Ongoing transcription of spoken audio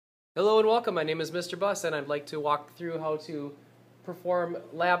Hello and welcome. My name is Mr. Buss and I'd like to walk through how to perform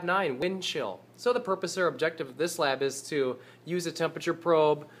Lab 9, wind chill. So the purpose or objective of this lab is to use a temperature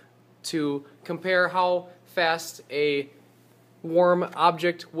probe to compare how fast a warm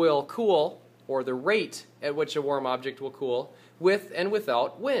object will cool, or the rate at which a warm object will cool, with and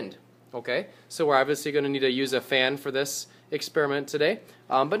without wind. Okay, so we're obviously going to need to use a fan for this experiment today,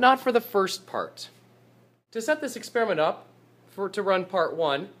 but not for the first part. To set this experiment up, to run part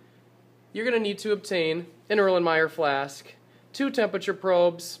 1, you're going to need to obtain an Erlenmeyer flask, 2 temperature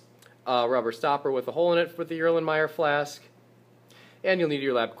probes, a rubber stopper with a hole in it for the Erlenmeyer flask, and you'll need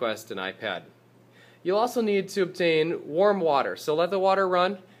your LabQuest and iPad. You'll also need to obtain warm water, so let the water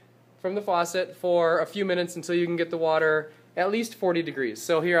run from the faucet for a few minutes until you can get the water at least 40 degrees.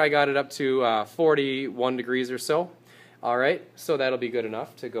 So here I got it up to 41 degrees or so. Alright, so that'll be good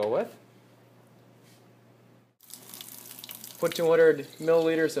enough to go with. Put 200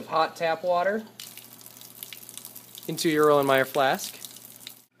 milliliters of hot tap water into your Erlenmeyer flask.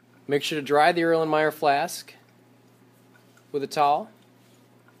 Make sure to dry the Erlenmeyer flask with a towel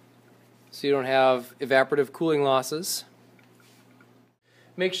so you don't have evaporative cooling losses.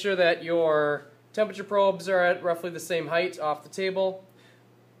 Make sure that your temperature probes are at roughly the same height off the table.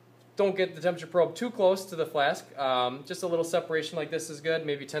 Don't get the temperature probe too close to the flask. Just a little separation like this is good,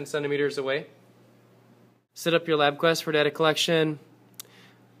 maybe 10 centimeters away. Set up your LabQuest for data collection.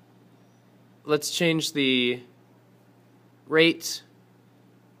 Let's change the rate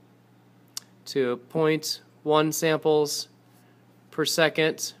to 0.1 samples per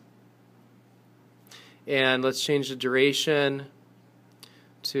second. And let's change the duration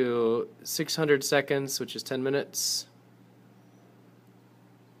to 600 seconds, which is 10 minutes.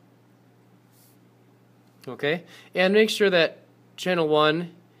 Okay, and make sure that channel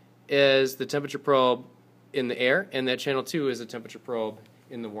 1 is the temperature probe in the air, and that channel 2 is a temperature probe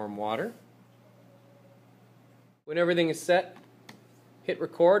in the warm water. When everything is set, hit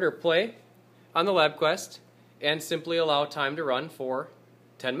record or play on the LabQuest and simply allow time to run for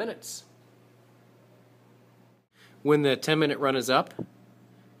 10 minutes. When the 10-minute run is up,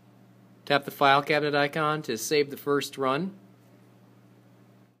 tap the file cabinet icon to save the first run.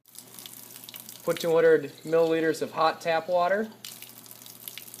 Put 200 milliliters of hot tap water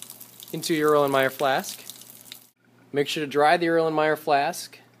into your Erlenmeyer flask. Make sure to dry the Erlenmeyer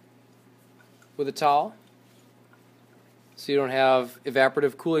flask with a towel so you don't have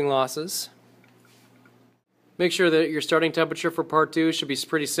evaporative cooling losses. Make sure that your starting temperature for part 2 should be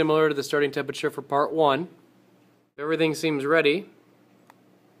pretty similar to the starting temperature for part 1. If everything seems ready,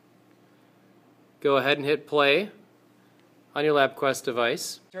 go ahead and hit play on your LabQuest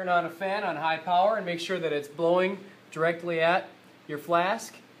device. Turn on a fan on high power and make sure that it's blowing directly at your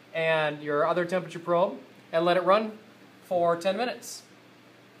flask and your other temperature probe, and let it run for 10 minutes.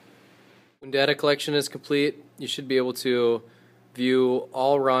 When data collection is complete, you should be able to view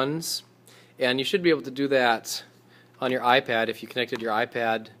all runs, and you should be able to do that on your iPad if you connected your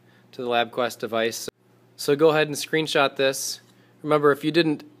iPad to the LabQuest device. So go ahead and screenshot this. Remember, if you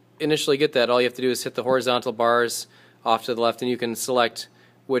didn't initially get that, all you have to do is hit the horizontal bars off to the left, and you can select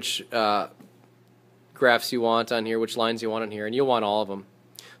which graphs you want on here, which lines you want on here, and you'll want all of them.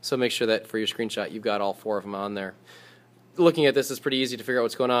 So make sure that for your screenshot you've got all 4 of them on there. Looking at this is pretty easy to figure out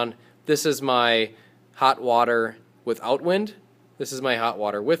what's going on. This is my hot water without wind. This is my hot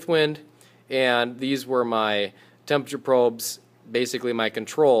water with wind. And these were my temperature probes, basically my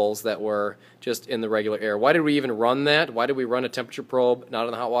controls that were just in the regular air. Why did we even run that? Why did we run a temperature probe not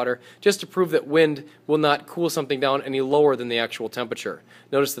in the hot water? Just to prove that wind will not cool something down any lower than the actual temperature.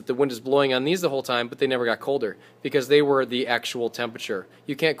 Notice that the wind is blowing on these the whole time, but they never got colder because they were the actual temperature.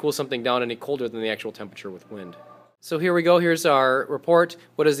 You can't cool something down any colder than the actual temperature with wind. So here we go. Here's our report.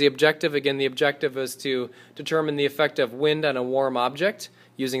 What is the objective? Again, the objective is to determine the effect of wind on a warm object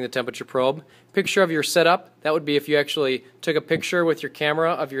using the temperature probe. Picture of your setup. That would be if you actually took a picture with your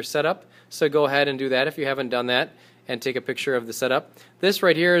camera of your setup. So go ahead and do that if you haven't done that, and take a picture of the setup. This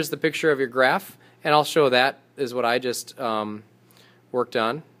right here is the picture of your graph, and I'll show that is what I just worked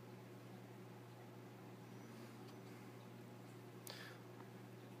on.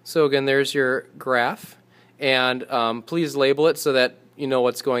 So again, there's your graph. And please label it so that you know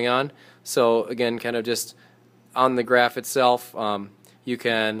what's going on. So again, kind of just on the graph itself, you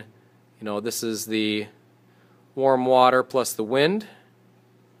can, this is the warm water plus the wind.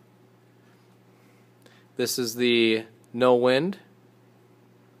 This is the no wind.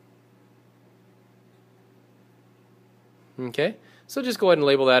 Okay, so just go ahead and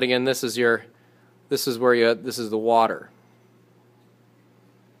label that again. This is this is the water.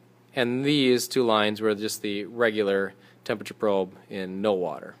 And these two lines were just the regular temperature probe in no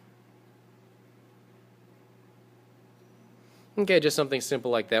water. Okay, just something simple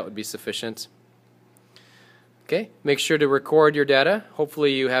like that would be sufficient. Okay, make sure to record your data.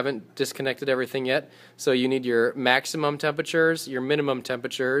 Hopefully you haven't disconnected everything yet. So you need your maximum temperatures, your minimum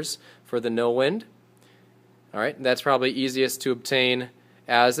temperatures for the no wind. All right, that's probably easiest to obtain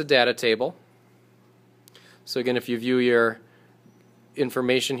as a data table. So again, if you view your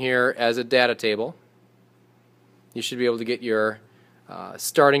information here as a data table, you should be able to get your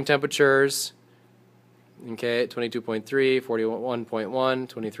starting temperatures, okay, 22.3, 41.1,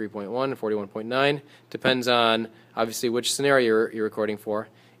 23.1, 41.9. Depends on, obviously, which scenario you're recording for.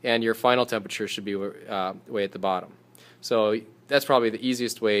 And your final temperature should be way at the bottom. So that's probably the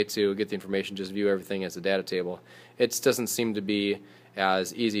easiest way to get the information, just view everything as a data table. It doesn't seem to be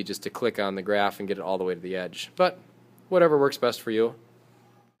as easy just to click on the graph and get it all the way to the edge. But whatever works best for you.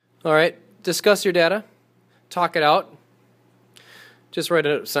 All right, discuss your data. Talk it out. Just write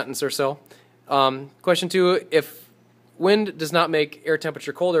a sentence or so. Question 2, if wind does not make air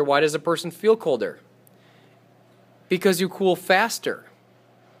temperature colder, why does a person feel colder? Because you cool faster.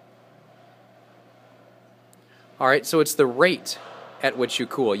 All right, so it's the rate at which you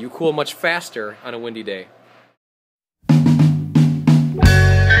cool. You cool much faster on a windy day.